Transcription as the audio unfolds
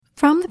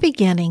From the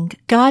beginning,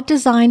 God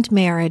designed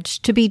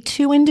marriage to be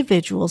two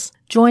individuals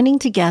joining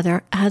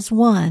together as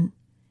one.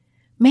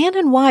 Man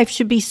and wife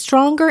should be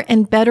stronger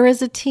and better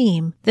as a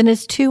team than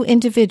as two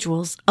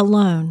individuals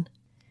alone.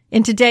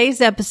 In today's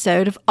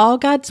episode of All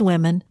God's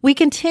Women, we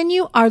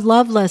continue our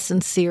Love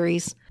Lessons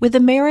series with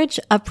the marriage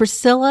of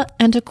Priscilla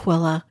and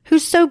Aquila, who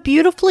so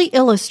beautifully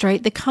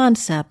illustrate the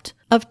concept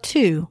of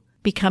two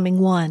becoming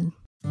one.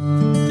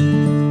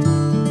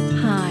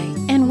 Hi,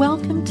 and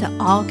welcome to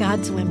All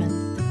God's Women.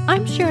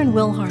 I'm Sharon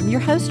Wilharm, your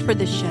host for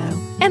the show,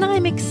 and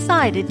I'm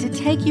excited to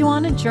take you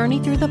on a journey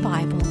through the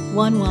Bible,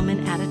 one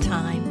woman at a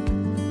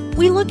time.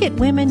 We look at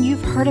women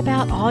you've heard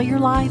about all your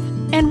life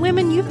and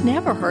women you've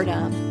never heard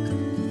of.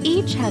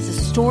 Each has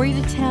a story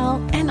to tell,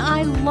 and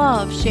I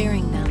love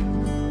sharing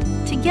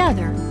them.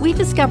 Together, we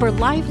discover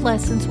life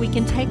lessons we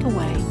can take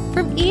away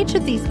from each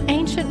of these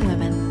ancient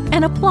women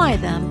and apply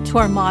them to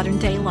our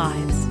modern-day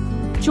lives.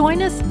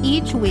 Join us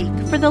each week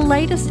for the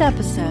latest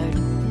episode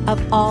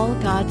of All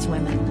God's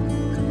Women.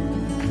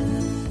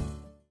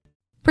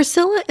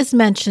 Priscilla is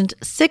mentioned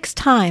 6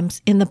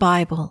 times in the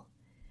Bible.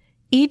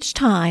 Each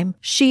time,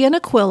 she and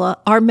Aquila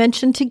are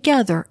mentioned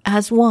together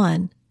as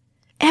one.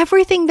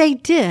 Everything they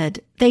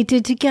did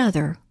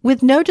together,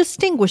 with no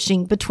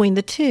distinguishing between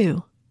the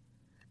two.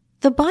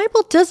 The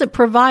Bible doesn't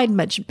provide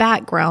much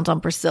background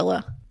on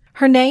Priscilla.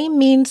 Her name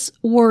means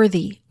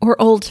worthy or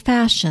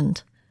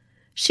old-fashioned.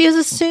 She is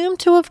assumed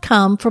to have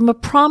come from a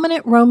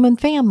prominent Roman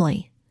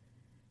family.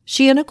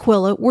 She and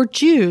Aquila were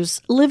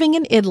Jews living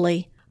in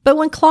Italy, but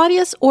when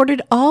Claudius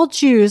ordered all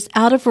Jews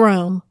out of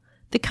Rome,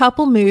 the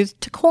couple moved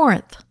to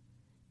Corinth.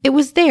 It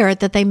was there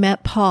that they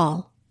met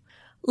Paul.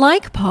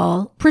 Like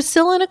Paul,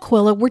 Priscilla and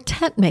Aquila were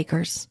tent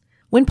makers.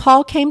 When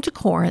Paul came to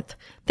Corinth,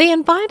 they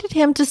invited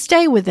him to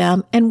stay with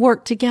them and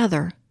work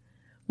together.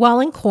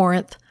 While in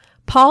Corinth,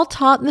 Paul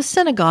taught in the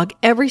synagogue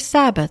every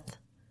Sabbath.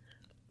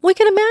 We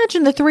can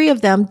imagine the three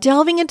of them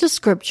delving into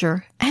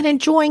Scripture and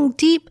enjoying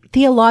deep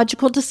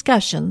theological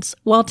discussions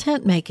while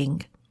tent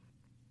making.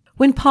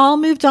 When Paul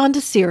moved on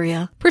to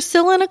Syria,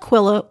 Priscilla and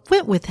Aquila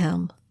went with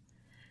him.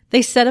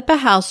 They set up a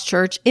house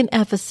church in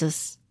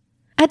Ephesus.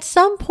 At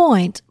some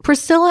point,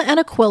 Priscilla and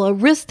Aquila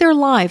risked their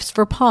lives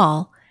for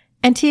Paul,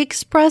 and he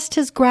expressed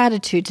his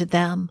gratitude to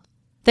them.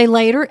 They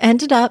later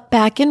ended up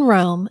back in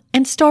Rome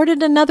and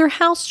started another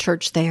house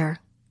church there.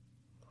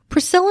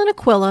 Priscilla and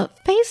Aquila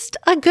faced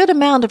a good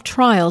amount of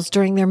trials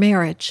during their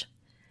marriage.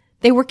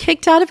 They were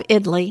kicked out of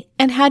Italy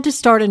and had to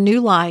start a new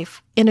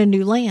life in a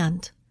new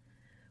land.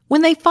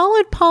 When they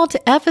followed Paul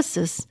to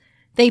Ephesus,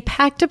 they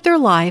packed up their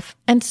life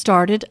and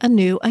started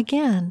anew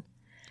again.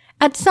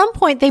 At some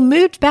point, they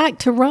moved back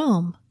to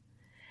Rome.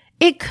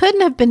 It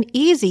couldn't have been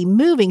easy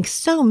moving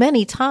so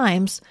many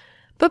times,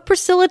 but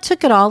Priscilla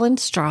took it all in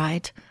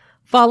stride,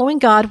 following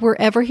God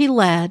wherever he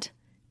led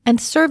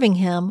and serving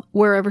him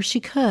wherever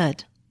she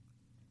could.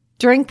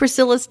 During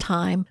Priscilla's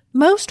time,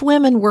 most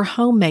women were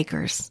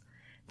homemakers.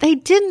 They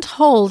didn't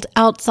hold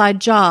outside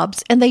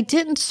jobs and they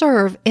didn't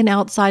serve in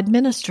outside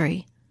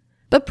ministry.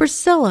 But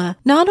Priscilla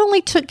not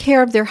only took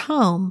care of their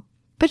home,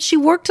 but she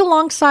worked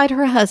alongside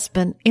her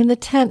husband in the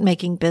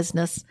tent-making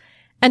business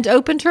and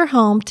opened her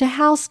home to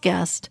house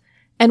guests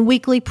and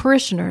weekly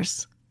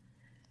parishioners.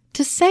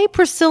 To say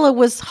Priscilla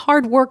was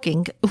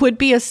hardworking would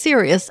be a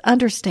serious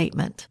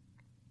understatement.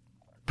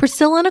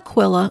 Priscilla and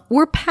Aquila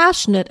were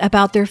passionate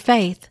about their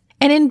faith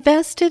and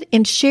invested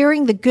in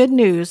sharing the good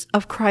news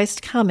of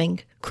Christ's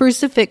coming,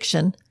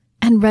 crucifixion,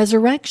 and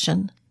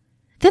resurrection.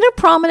 Then a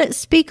prominent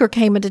speaker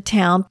came into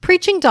town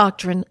preaching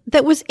doctrine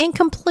that was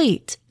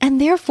incomplete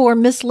and therefore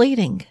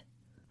misleading.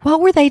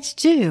 What were they to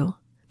do?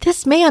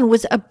 This man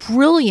was a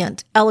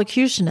brilliant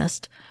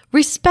elocutionist,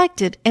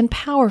 respected and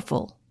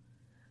powerful.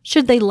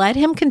 Should they let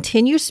him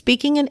continue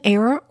speaking in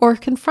error or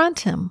confront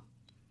him?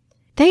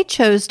 They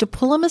chose to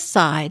pull him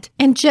aside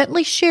and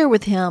gently share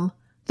with him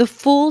the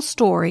full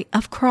story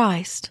of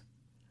Christ.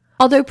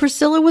 Although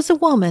Priscilla was a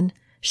woman,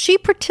 she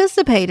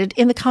participated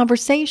in the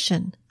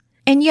conversation.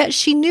 And yet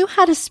she knew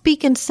how to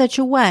speak in such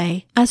a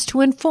way as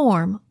to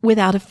inform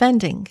without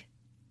offending.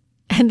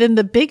 And then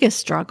the biggest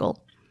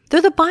struggle.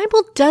 Though the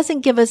Bible doesn't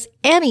give us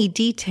any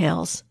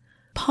details,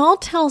 Paul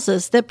tells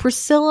us that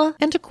Priscilla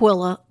and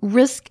Aquila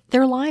risked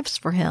their lives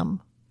for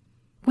him.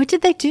 What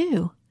did they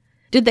do?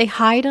 Did they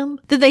hide him?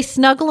 Did they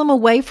snuggle him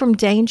away from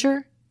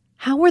danger?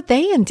 How were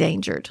they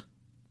endangered?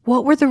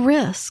 What were the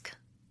risks?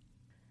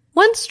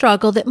 One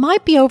struggle that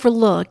might be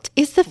overlooked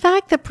is the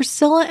fact that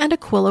Priscilla and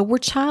Aquila were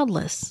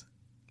childless.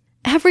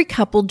 Every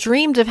couple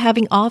dreamed of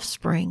having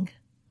offspring.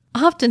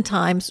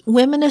 Oftentimes,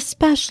 women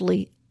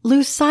especially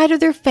lose sight of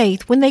their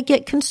faith when they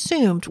get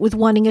consumed with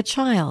wanting a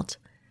child.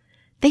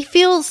 They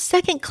feel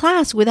second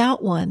class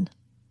without one.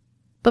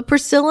 But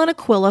Priscilla and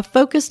Aquila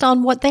focused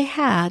on what they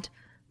had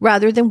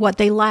rather than what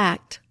they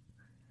lacked.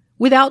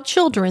 Without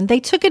children, they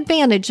took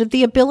advantage of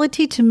the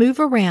ability to move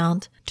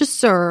around, to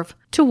serve,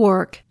 to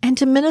work, and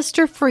to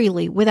minister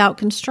freely without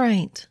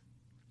constraint.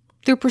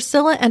 Through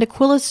Priscilla and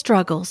Aquila's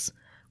struggles,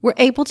 we're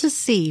able to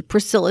see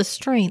Priscilla's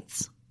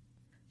strengths.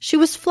 She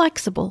was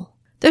flexible.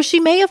 Though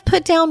she may have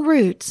put down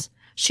roots,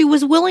 She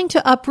was willing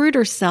to uproot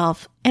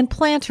herself and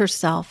plant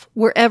herself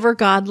wherever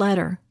God led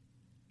her.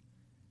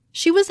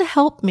 She was a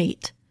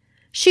helpmeet.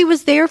 She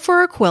was there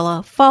for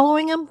Aquila,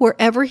 following him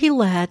wherever he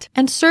led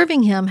and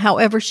serving him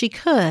however she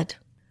could.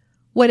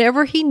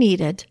 Whatever he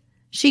needed,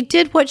 she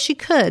did what she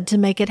could to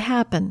make it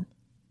happen.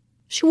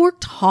 She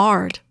worked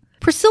hard.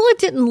 Priscilla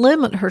didn't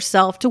limit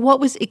herself to what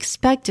was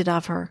expected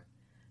of her.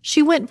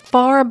 She went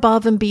far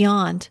above and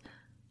beyond.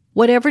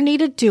 Whatever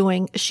needed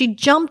doing, she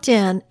jumped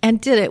in and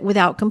did it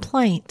without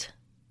complaint.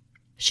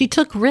 She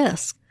took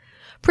risks.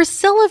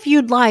 Priscilla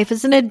viewed life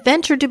as an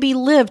adventure to be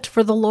lived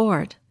for the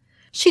Lord.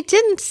 She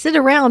didn't sit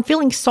around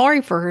feeling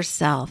sorry for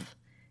herself.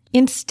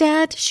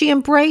 Instead, she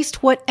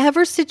embraced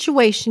whatever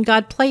situation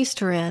God placed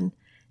her in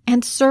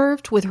and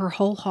served with her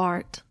whole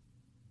heart.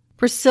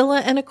 Priscilla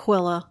and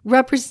Aquila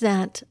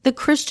represent the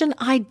Christian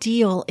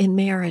ideal in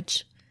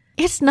marriage.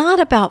 It's not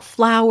about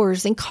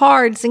flowers and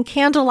cards and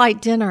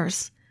candlelight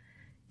dinners.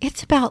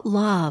 It's about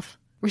love,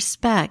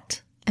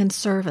 respect, and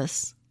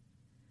service.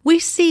 We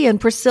see in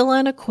Priscilla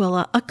and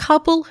Aquila a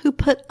couple who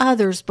put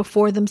others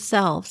before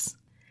themselves.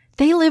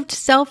 They lived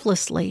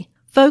selflessly,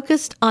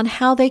 focused on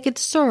how they could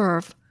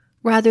serve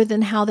rather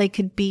than how they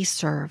could be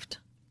served.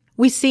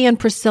 We see in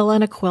Priscilla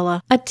and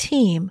Aquila a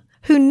team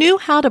who knew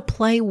how to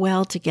play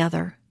well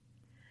together.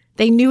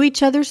 They knew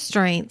each other's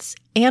strengths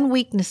and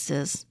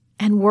weaknesses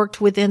and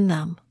worked within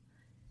them.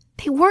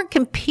 They weren't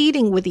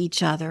competing with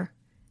each other.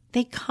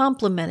 They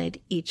complemented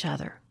each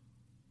other.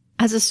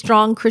 As a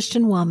strong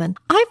Christian woman,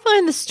 I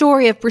find the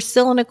story of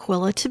Priscilla and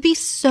Aquila to be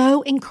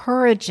so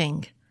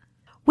encouraging.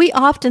 We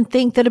often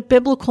think that a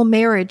biblical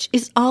marriage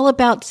is all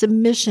about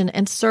submission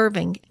and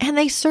serving, and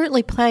they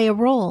certainly play a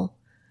role.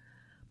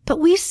 But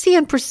we see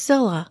in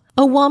Priscilla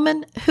a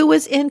woman who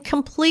was in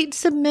complete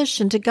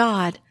submission to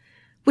God,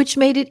 which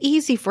made it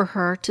easy for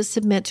her to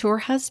submit to her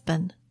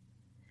husband.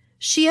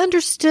 She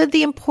understood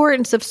the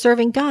importance of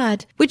serving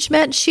God, which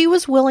meant she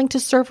was willing to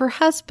serve her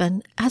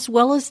husband as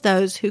well as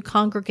those who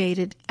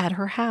congregated at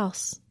her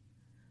house.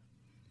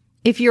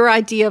 If your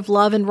idea of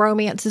love and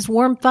romance is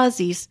warm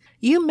fuzzies,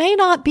 you may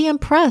not be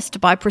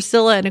impressed by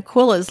Priscilla and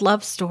Aquila's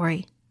love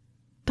story.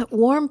 But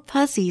warm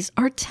fuzzies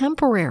are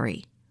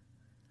temporary.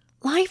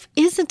 Life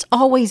isn't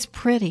always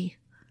pretty.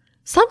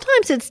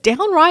 Sometimes it's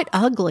downright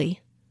ugly.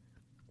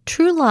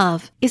 True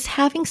love is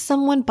having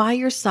someone by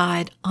your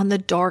side on the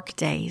dark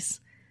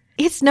days.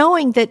 It's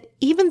knowing that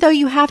even though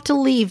you have to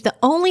leave the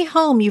only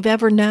home you've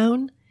ever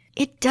known,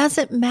 it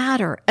doesn't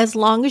matter as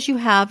long as you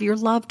have your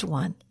loved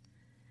one.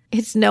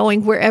 It's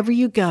knowing wherever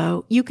you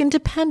go, you can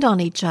depend on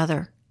each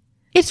other.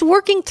 It's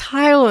working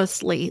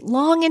tirelessly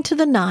long into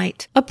the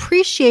night,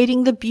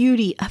 appreciating the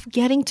beauty of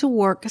getting to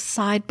work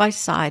side by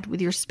side with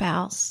your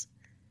spouse.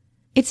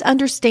 It's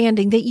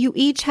understanding that you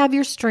each have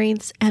your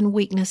strengths and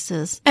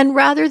weaknesses, and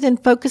rather than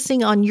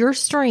focusing on your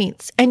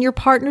strengths and your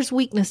partner's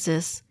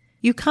weaknesses,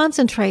 you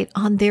concentrate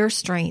on their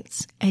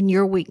strengths and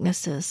your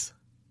weaknesses.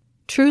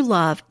 True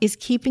love is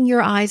keeping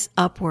your eyes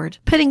upward,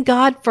 putting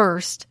God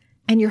first,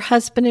 and your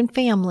husband and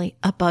family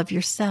above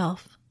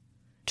yourself.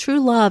 True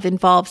love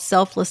involves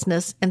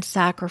selflessness and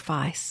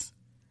sacrifice.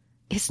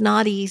 It's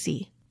not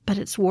easy, but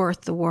it's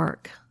worth the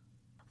work.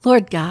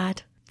 Lord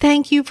God,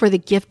 thank you for the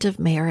gift of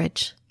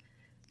marriage.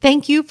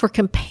 Thank you for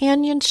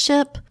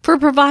companionship, for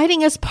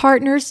providing us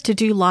partners to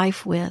do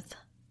life with.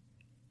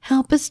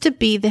 Help us to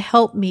be the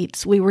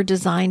helpmeets we were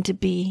designed to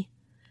be.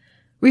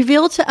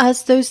 Reveal to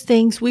us those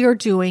things we are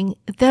doing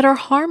that are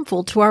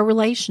harmful to our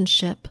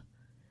relationship.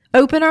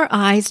 Open our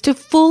eyes to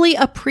fully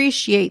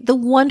appreciate the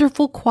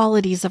wonderful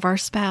qualities of our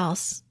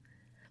spouse.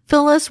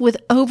 Fill us with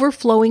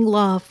overflowing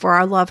love for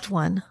our loved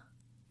one.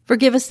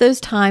 Forgive us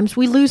those times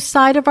we lose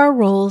sight of our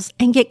roles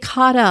and get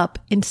caught up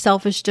in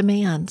selfish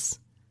demands.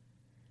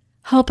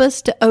 Help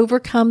us to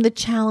overcome the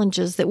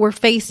challenges that we're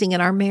facing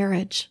in our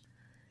marriage.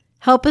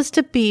 Help us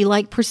to be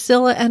like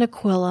Priscilla and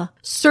Aquila,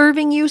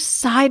 serving you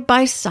side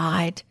by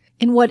side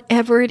in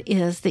whatever it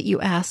is that you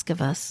ask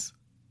of us.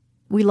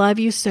 We love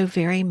you so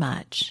very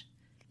much.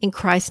 In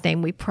Christ's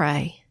name we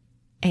pray.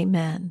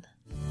 Amen.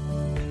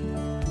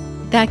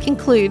 That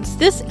concludes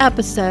this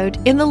episode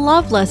in the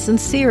Love Lesson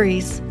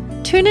series.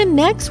 Tune in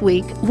next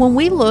week when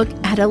we look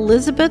at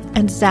Elizabeth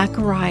and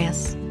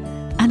Zacharias,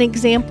 an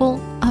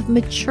example of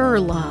mature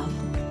love.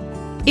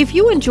 If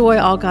you enjoy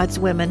All God's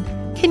Women,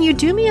 can you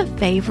do me a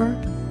favor?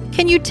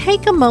 Can you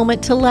take a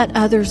moment to let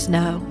others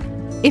know?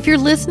 If you're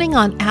listening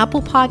on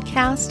Apple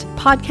Podcast,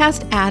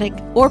 Podcast Addict,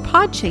 or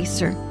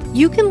Podchaser,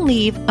 you can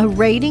leave a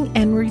rating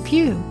and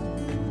review.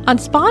 On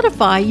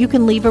Spotify, you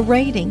can leave a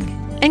rating,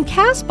 and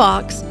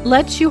CastBox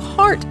lets you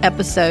heart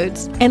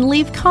episodes and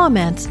leave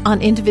comments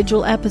on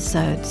individual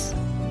episodes.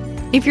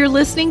 If you're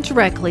listening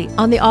directly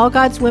on the All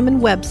God's Women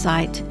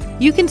website,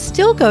 you can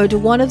still go to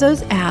one of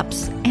those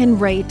apps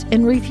and rate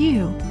and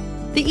review.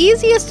 The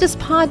easiest is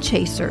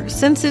Podchaser,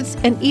 since it's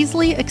an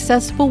easily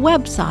accessible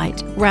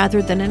website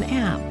rather than an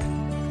app.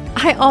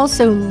 I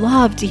also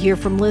love to hear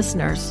from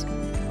listeners.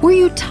 Were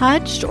you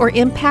touched or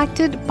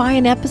impacted by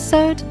an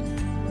episode?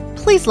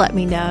 Please let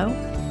me know.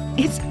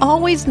 It's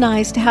always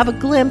nice to have a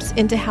glimpse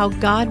into how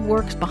God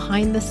works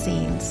behind the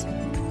scenes.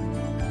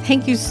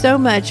 Thank you so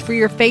much for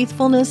your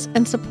faithfulness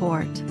and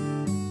support.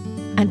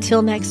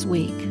 Until next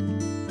week,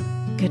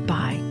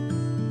 goodbye.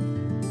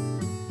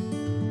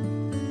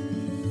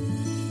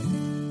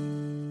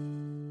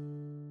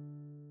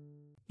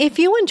 If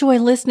you enjoy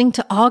listening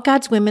to All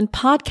God's Women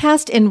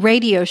podcast and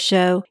radio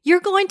show, you're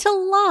going to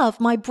love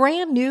my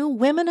brand new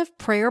Women of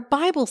Prayer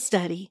Bible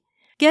study.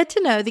 Get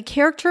to know the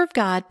character of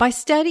God by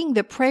studying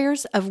the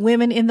prayers of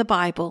women in the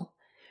Bible.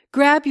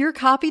 Grab your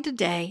copy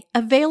today,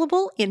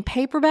 available in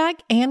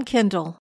paperback and Kindle.